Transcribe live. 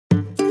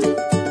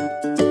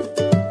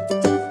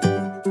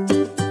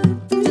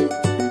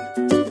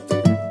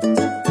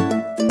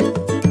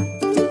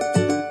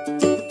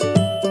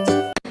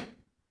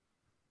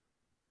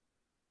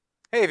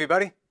Hey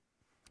everybody.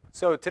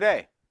 So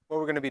today what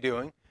we're going to be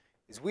doing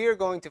is we are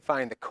going to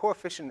find the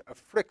coefficient of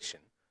friction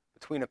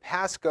between a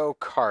Pasco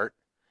cart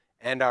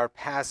and our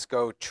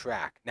Pasco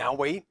track. Now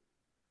wait,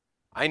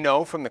 I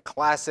know from the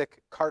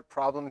classic cart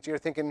problems you're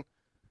thinking,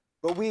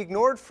 but we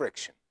ignored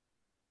friction.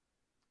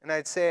 And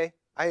I'd say,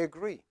 I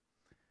agree.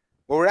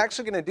 What we're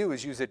actually going to do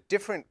is use a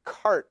different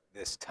cart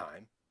this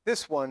time,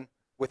 this one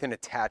with an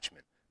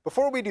attachment.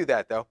 Before we do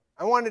that though,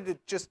 I wanted to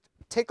just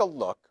take a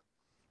look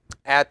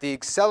at the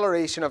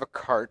acceleration of a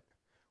cart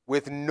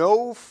with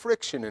no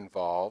friction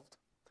involved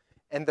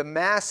and the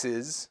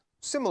masses,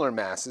 similar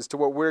masses to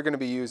what we're going to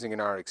be using in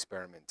our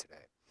experiment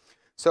today.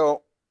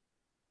 So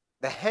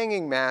the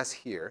hanging mass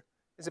here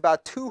is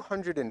about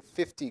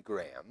 250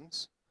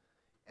 grams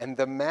and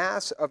the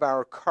mass of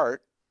our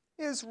cart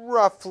is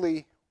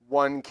roughly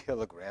 1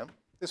 kilogram.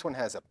 This one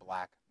has a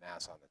black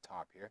mass on the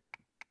top here.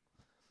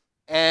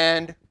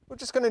 And we're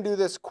just going to do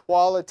this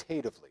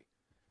qualitatively.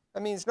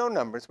 That means no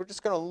numbers. We're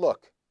just going to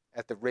look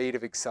at the rate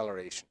of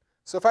acceleration.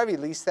 So if I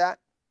release that,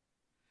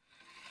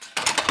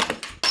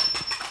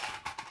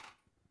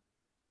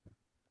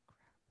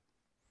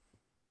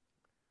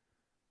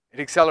 it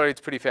accelerates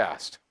pretty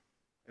fast.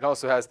 It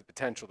also has the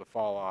potential to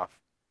fall off.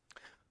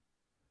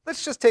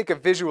 Let's just take a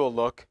visual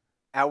look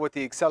at what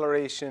the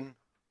acceleration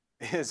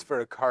is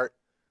for a cart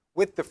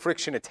with the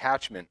friction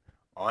attachment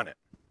on it.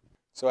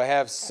 So I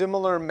have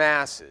similar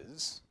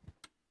masses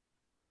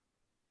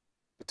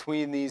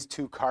between these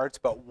two carts,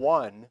 but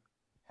one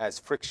has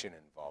friction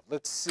involved.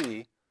 Let's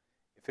see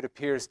if it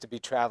appears to be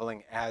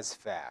traveling as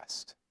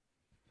fast.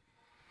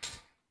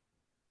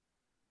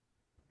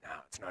 No,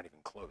 it's not even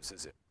close,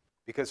 is it?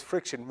 Because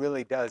friction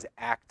really does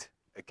act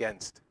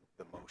against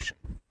the motion.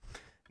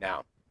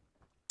 Now,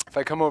 if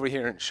I come over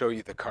here and show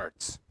you the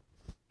carts,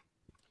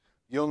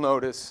 you'll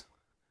notice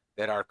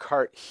that our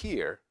cart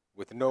here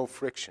with no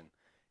friction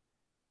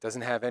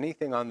doesn't have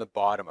anything on the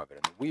bottom of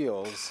it, and the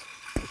wheels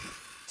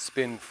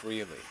spin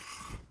freely.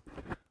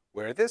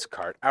 Where this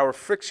cart, our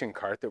friction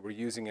cart that we're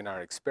using in our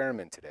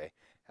experiment today,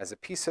 has a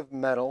piece of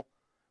metal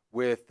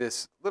with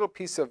this little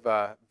piece of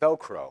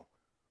Velcro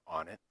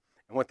on it.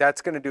 And what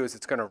that's going to do is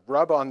it's going to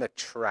rub on the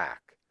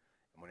track.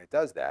 And when it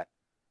does that,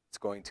 it's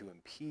going to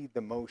impede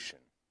the motion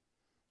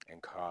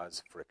and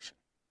cause friction.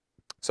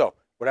 So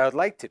what I would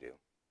like to do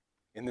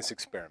in this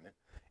experiment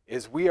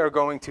is we are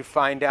going to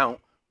find out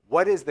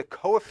what is the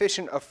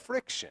coefficient of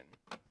friction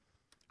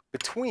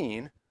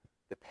between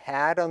the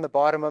pad on the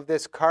bottom of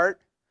this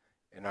cart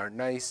and our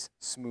nice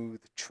smooth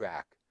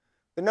track.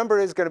 The number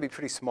is going to be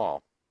pretty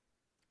small,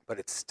 but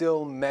it's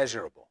still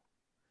measurable.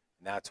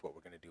 And that's what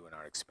we're going to do in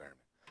our experiment.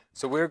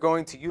 So we're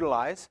going to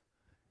utilize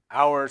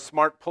our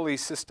smart pulley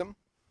system,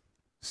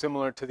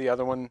 similar to the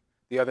other one,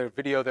 the other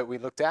video that we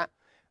looked at.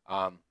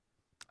 I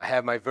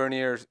have my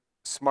Vernier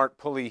smart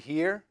pulley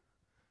here,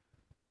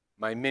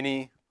 my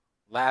mini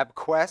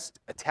LabQuest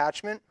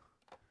attachment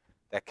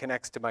that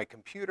connects to my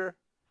computer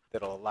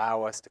that'll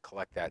allow us to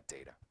collect that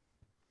data.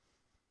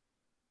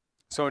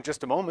 So in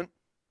just a moment,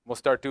 we'll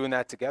start doing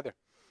that together.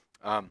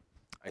 I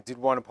did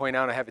want to point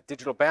out I have a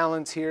digital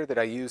balance here that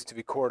I use to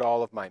record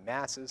all of my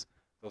masses.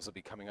 Those will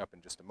be coming up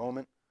in just a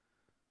moment.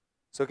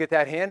 So get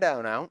that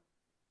handout out.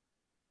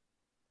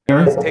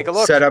 Let's take a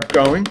look. Setup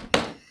going.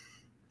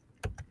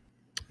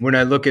 When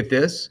I look at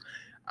this,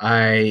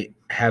 I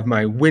have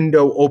my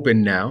window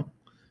open now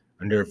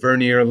under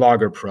Vernier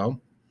Logger Pro.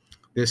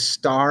 This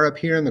star up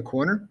here in the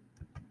corner,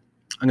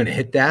 I'm going to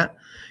hit that,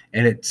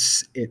 and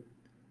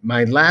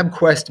my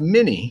LabQuest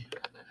Mini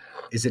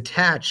is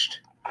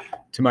attached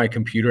to my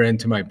computer and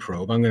to my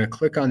probe. I'm going to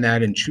click on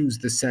that and choose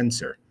the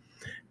sensor.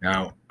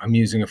 Now, I'm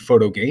using a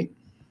photo gate,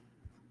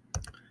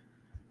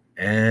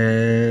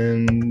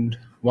 and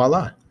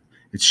voila,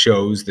 it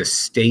shows the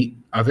state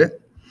of it.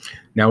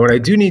 Now, what I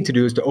do need to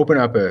do is to open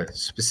up a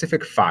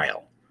specific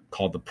file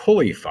called the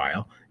pulley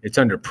file. It's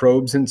under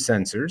probes and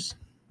sensors.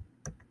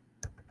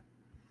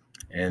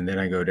 And then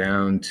I go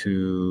down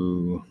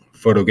to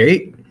photo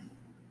gate.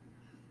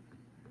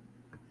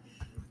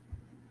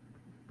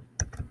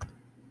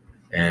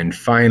 And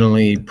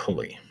finally,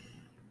 pulley.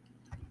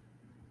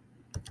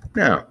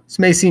 Now, this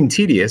may seem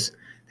tedious.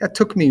 That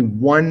took me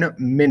 1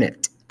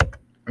 minute.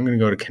 I'm going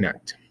to go to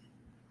connect.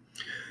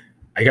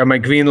 I got my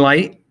green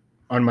light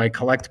on my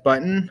collect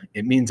button.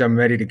 It means I'm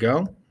ready to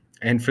go.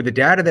 And for the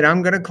data that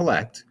I'm going to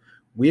collect,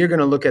 we are going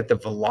to look at the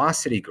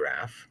velocity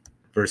graph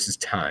versus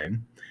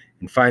time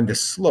and find the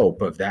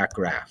slope of that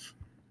graph.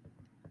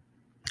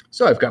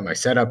 So I've got my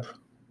setup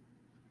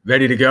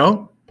ready to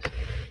go.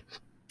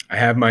 I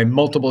have my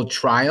multiple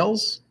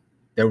trials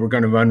that we're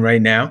going to run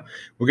right now.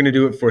 We're going to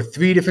do it for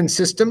 3 different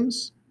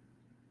systems,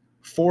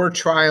 4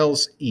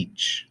 trials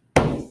each.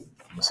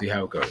 We'll see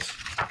how it goes.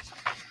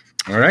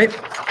 All right.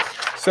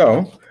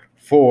 So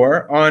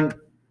we're on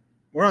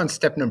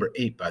step number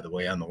 8, by the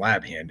way, on the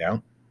lab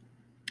handout,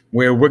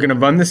 where we're going to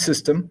run the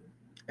system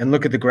and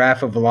look at the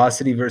graph of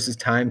velocity versus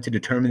time to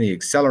determine the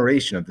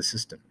acceleration of the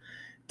system.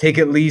 Take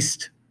at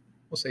least,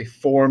 we'll say,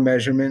 4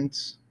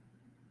 measurements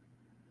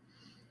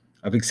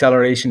of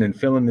acceleration and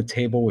fill in the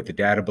table with the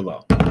data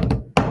below.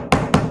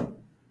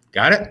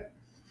 Got it?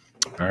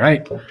 All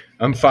right.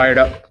 I'm fired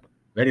up,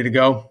 ready to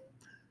go.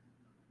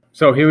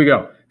 So here we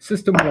go.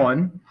 System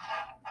 1,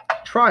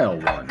 trial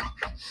 1.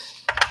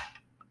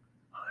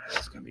 This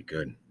is going to be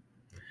good.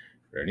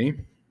 Ready?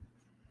 I'm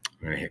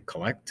going to hit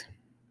collect.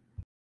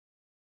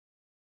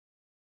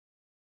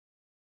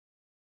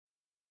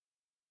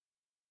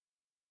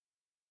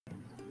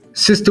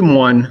 System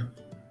 1,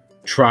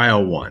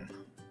 trial 1.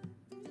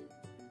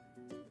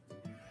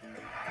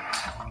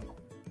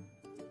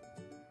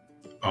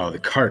 Oh, the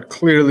cart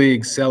clearly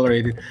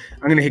accelerated.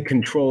 I'm going to hit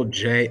Control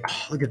J.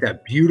 Oh, look at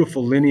that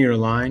beautiful linear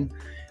line.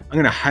 I'm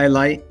going to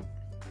highlight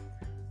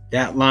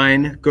that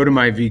line, go to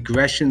my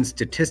regression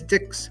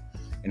statistics,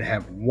 and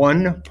have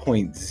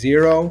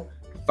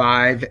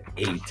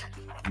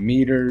 1.058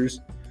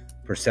 meters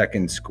per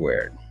second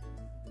squared.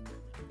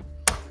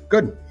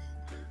 Good.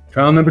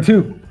 Trial number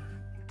 2.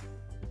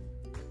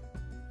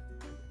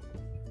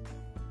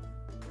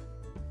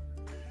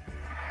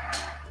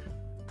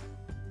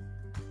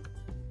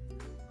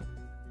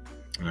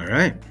 All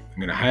right, I'm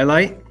going to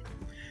highlight,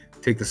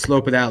 take the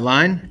slope of that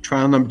line.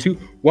 Trial number 2,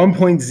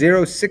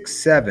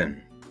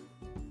 1.067.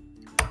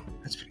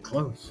 That's pretty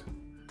close.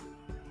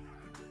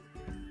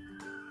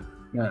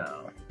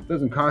 Now, it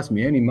doesn't cost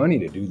me any money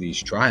to do these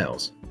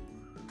trials.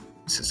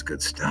 This is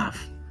good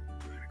stuff.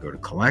 I'm going to go to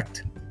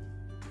collect.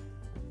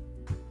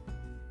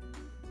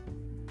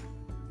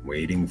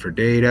 Waiting for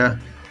data.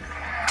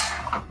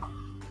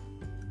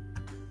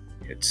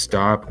 Hit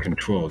stop,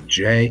 Control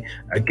J.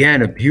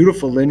 Again, a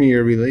beautiful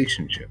linear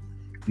relationship.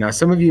 Now,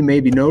 some of you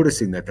may be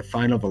noticing that the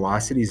final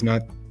velocity is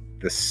not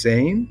the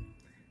same.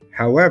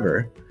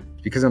 However,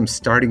 it's because I'm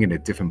starting it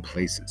at different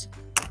places.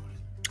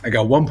 I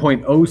got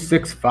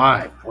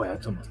 1.065. Boy,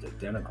 that's almost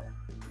identical.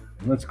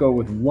 And let's go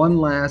with one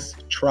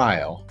last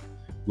trial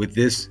with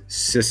this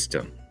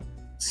system.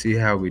 See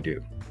how we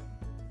do.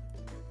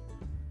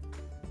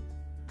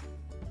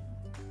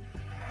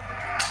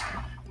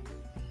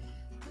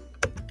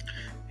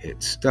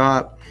 Hit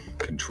stop,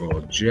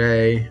 Control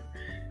J,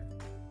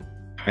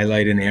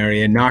 highlight an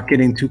area, not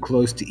getting too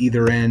close to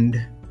either end.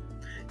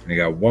 And I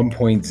got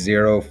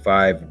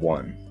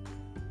 1.051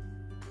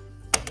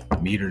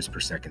 meters per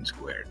second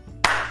squared.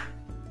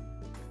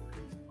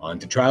 On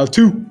to trial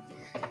 2.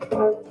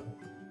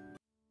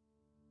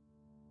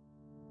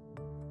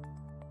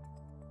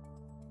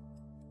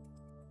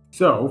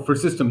 So for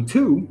system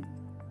 2,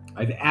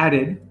 I've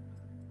added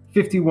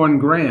 51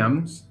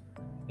 grams.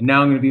 And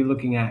now I'm going to be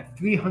looking at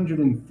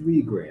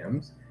 303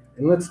 grams.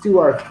 And let's do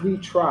our 3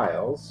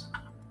 trials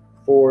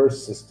for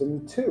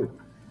system 2.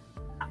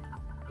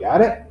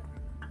 Got it?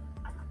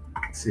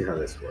 Let's see how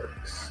this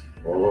works.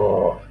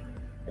 Oh,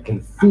 I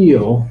can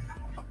feel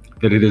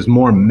that it is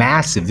more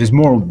massive. There's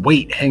more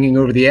weight hanging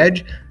over the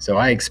edge. So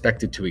I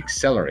expect it to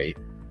accelerate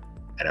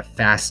at a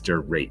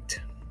faster rate.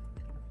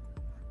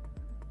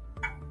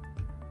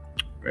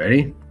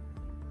 Ready?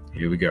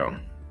 Here we go.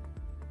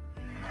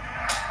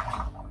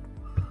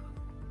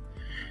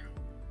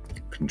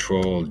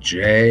 Control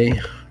J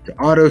to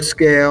auto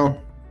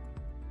scale,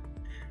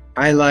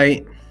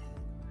 highlight,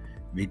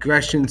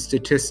 regression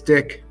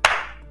statistic,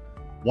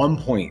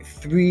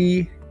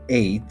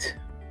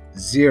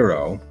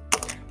 1.380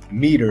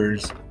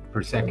 meters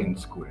per second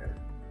squared.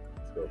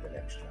 Let's go with the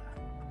next try.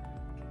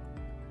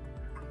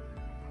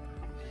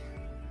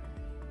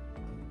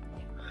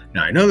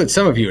 Now, I know that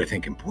some of you are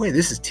thinking, boy,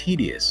 this is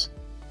tedious.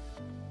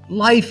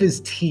 Life is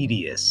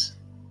tedious.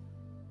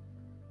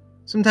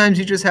 Sometimes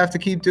you just have to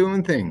keep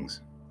doing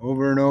things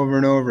over and over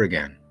and over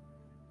again.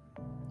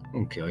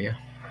 Won't kill you.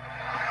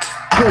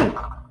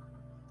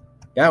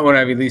 That one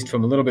I released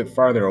from a little bit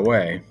farther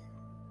away.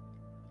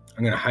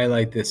 I'm going to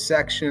highlight this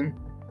section,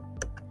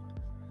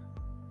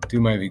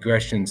 do my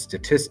regression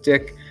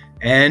statistic,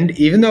 and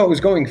even though it was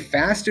going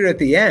faster at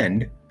the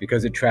end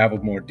because it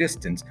traveled more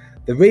distance,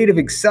 the rate of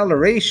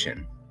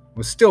acceleration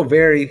was still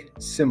very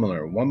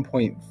similar,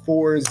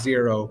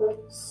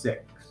 1.406.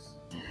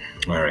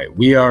 All right,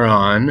 we are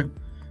on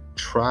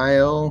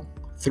trial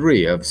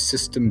 3 of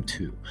system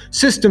 2.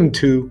 System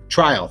 2,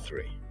 trial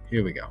 3.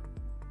 Here we go.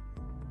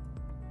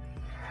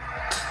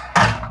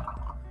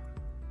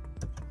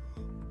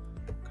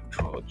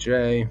 Control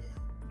J,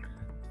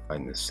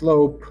 find the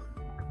slope,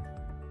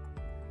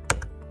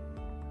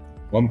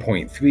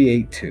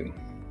 1.382.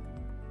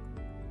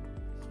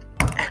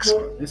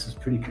 Excellent, this is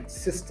pretty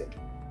consistent.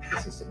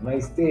 This is some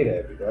nice data,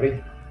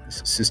 everybody.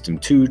 This is system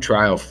 2,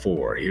 trial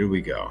 4. Here we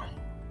go.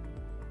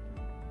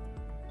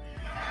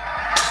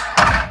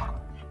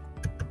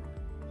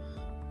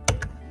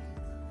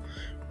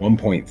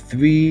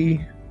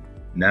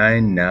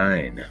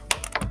 1.399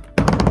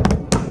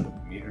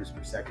 meters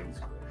per second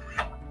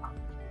squared.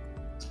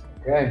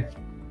 Okay.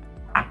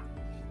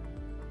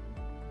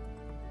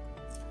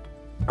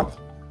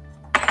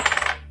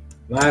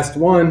 Last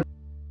one.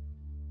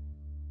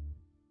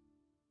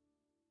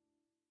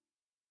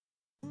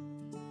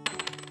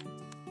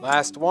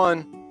 Last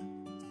one.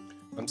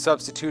 I'm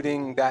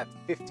substituting that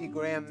 50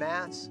 gram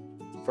mass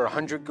for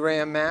 100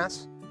 gram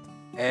mass.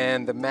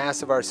 And the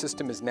mass of our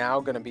system is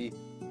now going to be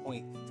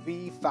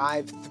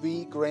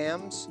 0.353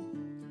 grams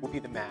will be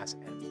the mass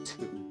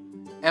M2.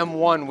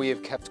 M1 we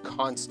have kept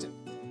constant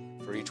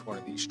for each one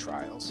of these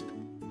trials. So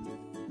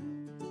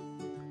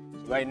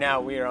right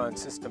now we are on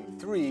system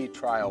 3,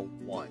 trial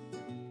 1.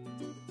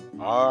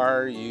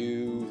 Are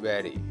you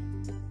ready?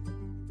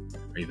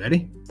 Are you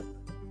ready?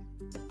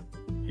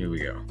 Here we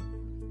go.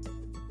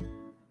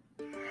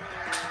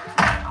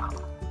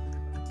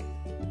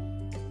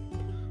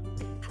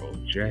 Control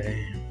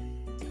J.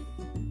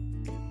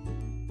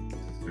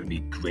 It's going to be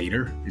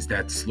greater. Is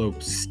that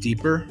slope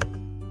steeper?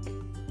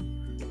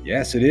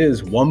 Yes, it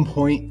is.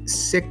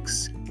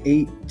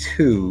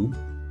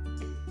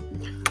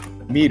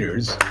 1.682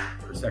 meters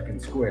per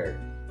second squared.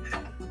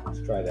 Let's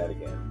try that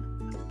again.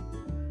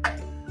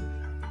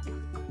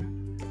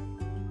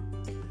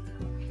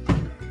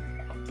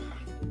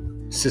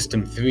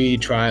 System 3,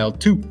 trial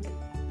 2.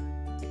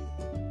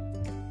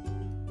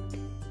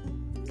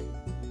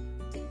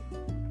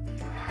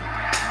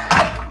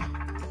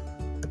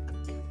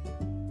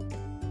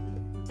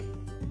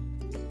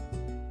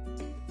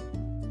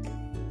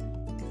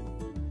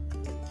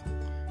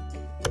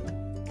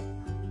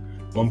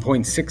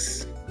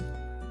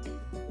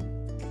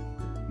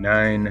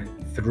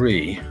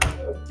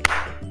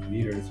 .693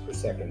 meters per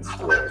second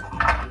squared.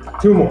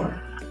 2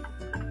 more.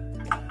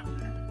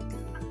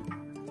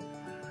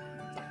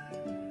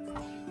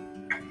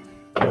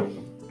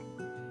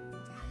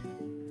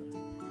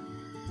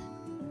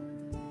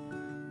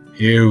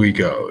 Here we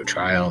go,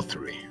 trial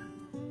 3.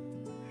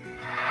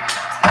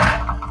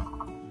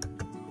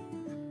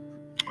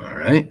 All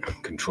right,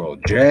 Control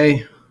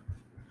J.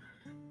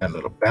 Got a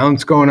little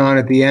bounce going on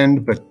at the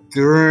end, but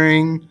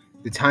during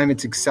the time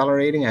it's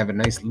accelerating, I have a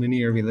nice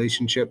linear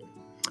relationship,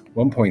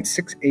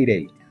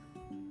 1.688.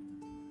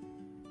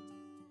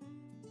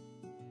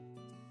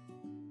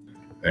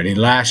 Ready,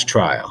 last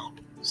trial,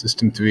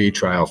 System 3,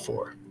 trial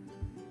 4.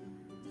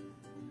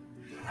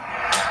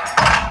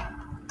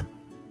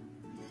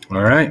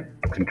 All right,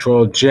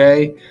 Control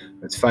J.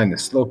 Let's find the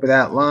slope of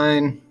that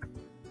line.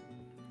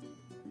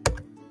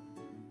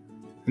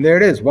 And there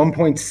it is,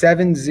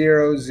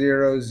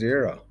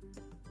 1.7000.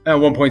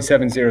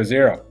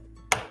 1.700.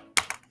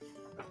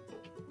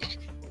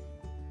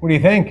 What do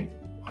you think?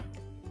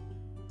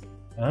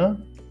 Huh?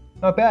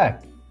 Not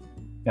bad.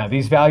 Now,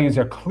 these values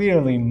are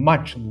clearly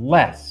much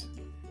less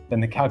than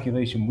the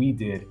calculation we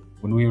did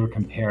when we were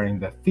comparing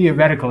the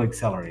theoretical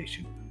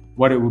acceleration,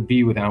 what it would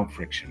be without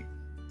friction.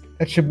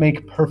 That should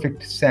make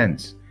perfect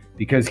sense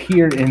because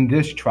here in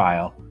this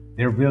trial,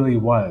 there really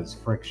was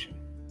friction.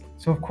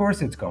 So of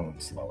course it's going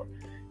slower.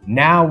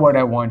 Now what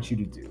I want you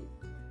to do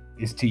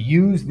is to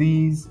use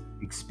these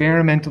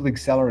experimental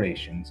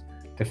accelerations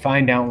to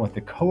find out what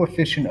the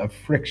coefficient of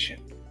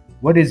friction,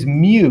 what is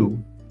mu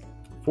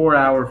for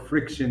our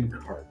friction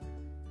curve.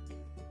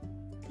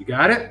 You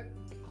got it?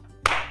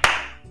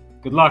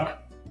 Good luck.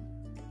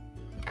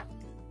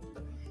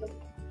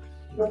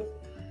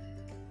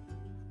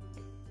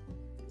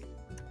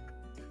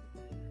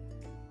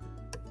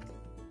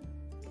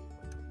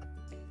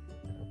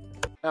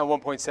 Now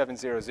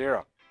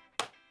 1.700.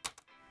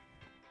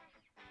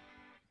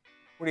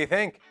 What do you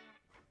think?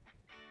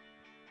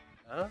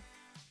 Huh?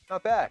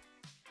 Not bad.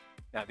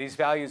 Now these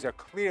values are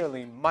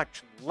clearly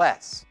much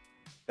less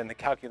than the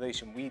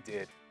calculation we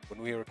did when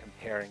we were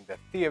comparing the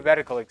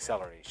theoretical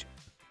acceleration,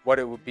 what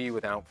it would be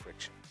without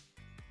friction.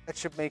 That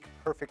should make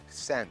perfect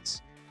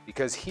sense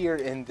because here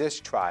in this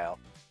trial,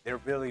 there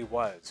really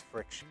was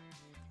friction.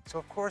 So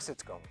of course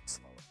it's going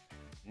slower.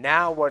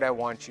 Now what I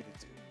want you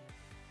to do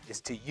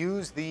is to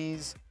use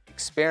these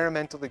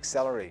experimental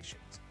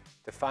accelerations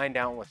to find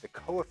out what the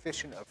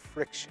coefficient of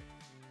friction,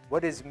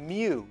 what is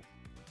mu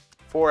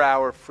for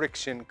our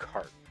friction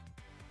curve.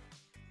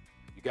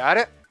 You got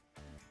it?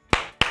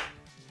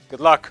 Good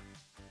luck.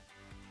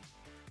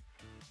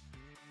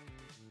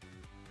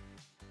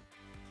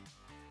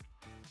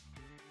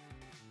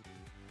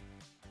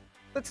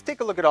 Let's take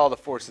a look at all the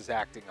forces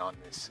acting on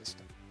this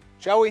system,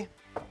 shall we?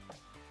 All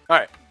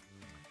right,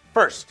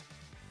 first,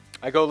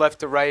 I go left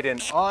to right,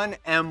 and on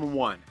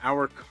M1,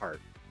 our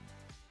cart,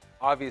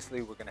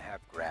 obviously we're gonna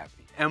have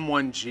gravity.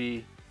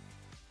 M1G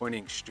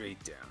pointing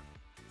straight down.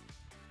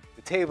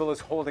 The table is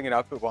holding it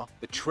up, well,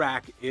 the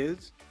track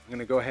is. I'm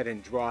gonna go ahead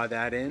and draw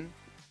that in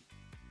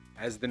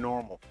as the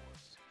normal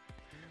force.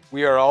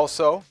 We are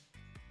also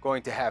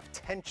going to have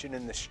tension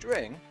in the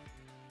string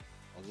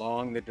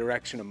along the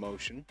direction of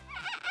motion.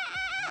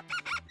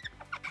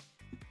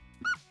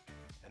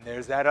 And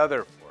there's that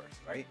other force,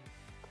 right?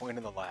 Point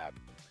in the lab,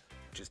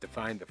 which is to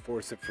find the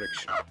force of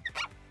friction.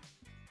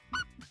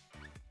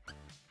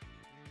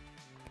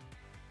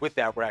 With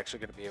that, we're actually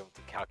going to be able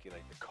to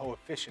calculate the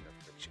coefficient of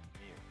friction,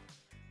 mu.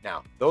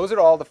 Now, those are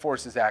all the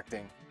forces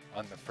acting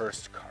on the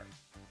first cart.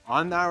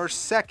 On our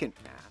second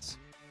mass,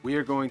 we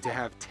are going to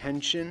have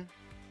tension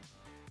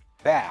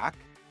back.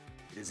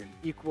 It is an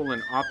equal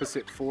and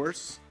opposite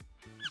force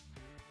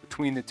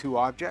between the two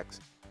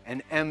objects,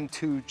 and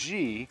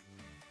M2G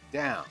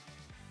down.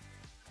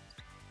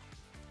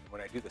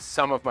 When I do the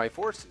sum of my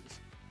forces,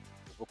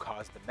 it will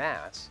cause the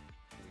mass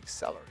to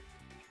accelerate.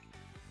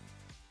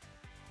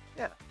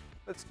 Yeah,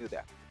 let's do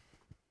that.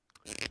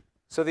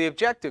 So the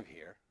objective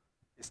here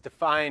is to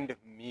find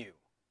mu.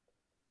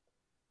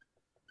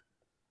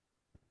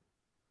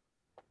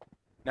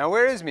 Now,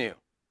 where is mu?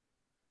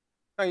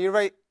 No, you're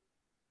right.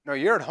 No,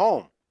 you're at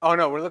home. Oh,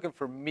 no, we're looking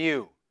for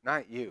mu,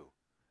 not you.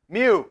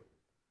 Mu,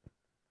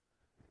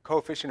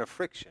 coefficient of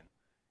friction,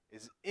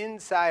 is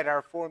inside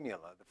our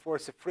formula. The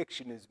force of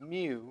friction is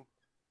mu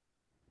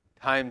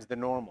times the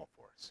normal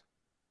force.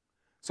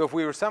 So if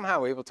we were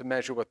somehow able to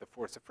measure what the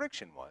force of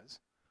friction was,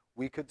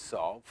 we could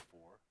solve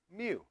for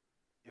mu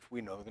if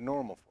we know the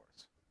normal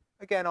force.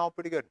 Again, all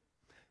pretty good.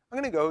 I'm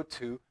going to go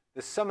to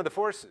the sum of the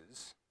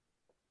forces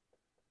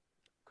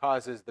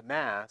causes the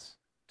mass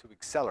to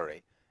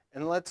accelerate.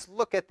 And let's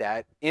look at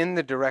that in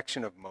the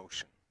direction of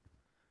motion.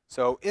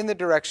 So in the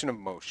direction of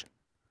motion,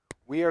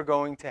 we are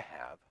going to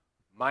have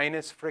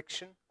minus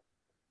friction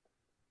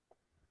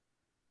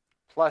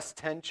plus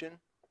tension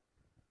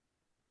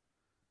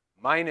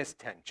minus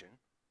tension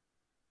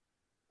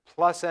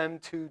plus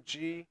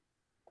m2g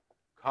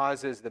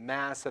causes the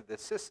mass of the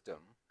system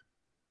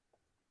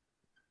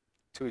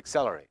to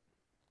accelerate.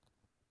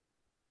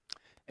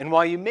 And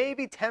while you may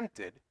be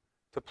tempted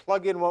to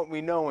plug in what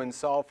we know and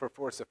solve for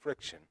force of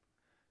friction,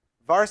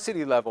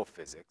 varsity level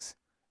physics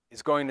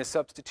is going to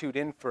substitute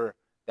in for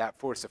that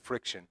force of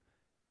friction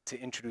to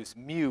introduce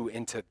mu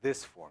into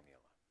this formula.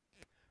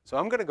 So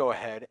I'm going to go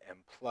ahead and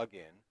plug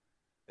in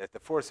that the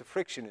force of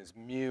friction is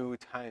mu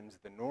times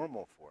the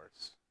normal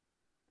force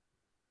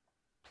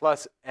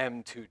plus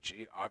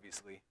m2g,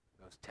 obviously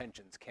those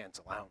tensions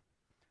cancel out,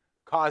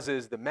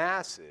 causes the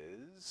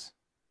masses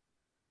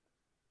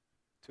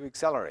to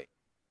accelerate.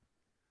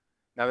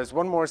 Now there's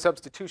one more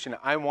substitution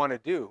I want to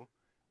do,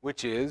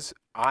 which is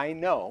I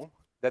know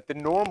that the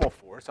normal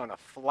force on a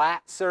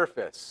flat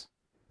surface,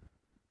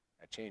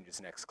 that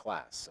changes next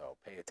class, so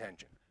pay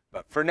attention.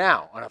 But for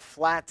now, on a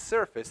flat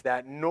surface,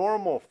 that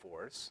normal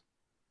force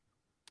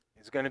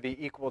is going to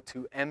be equal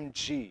to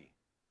mg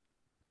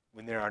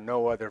when there are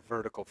no other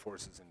vertical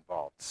forces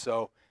involved.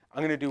 So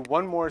I'm going to do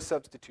one more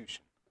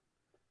substitution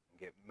and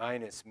get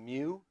minus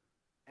mu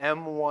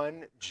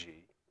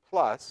m1g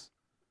plus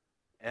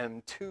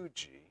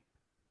m2g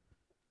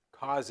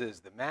causes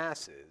the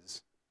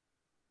masses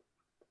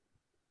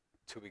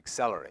to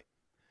accelerate.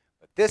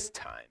 But this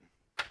time,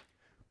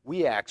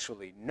 we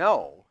actually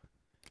know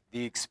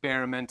the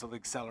experimental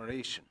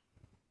acceleration.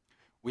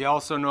 We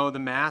also know the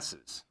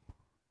masses.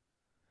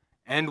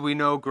 And we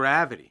know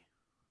gravity.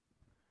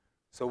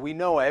 So we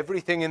know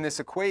everything in this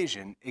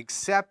equation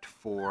except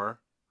for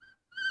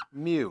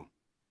mu.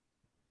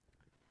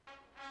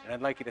 And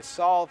I'd like you to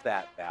solve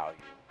that value.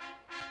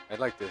 I'd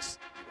like you to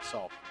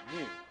solve for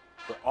mu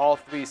for all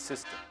three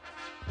systems,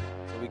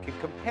 so we can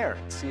compare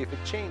it, see if it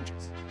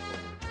changes.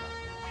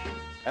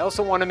 I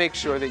also want to make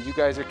sure that you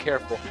guys are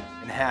careful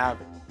and have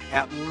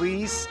at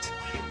least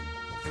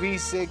 3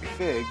 sig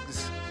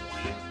figs,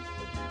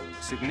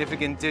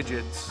 significant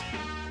digits,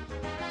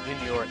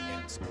 in your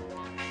answer.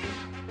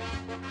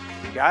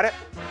 You got it?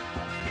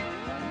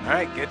 All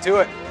right, get to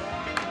it.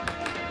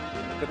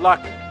 Good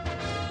luck.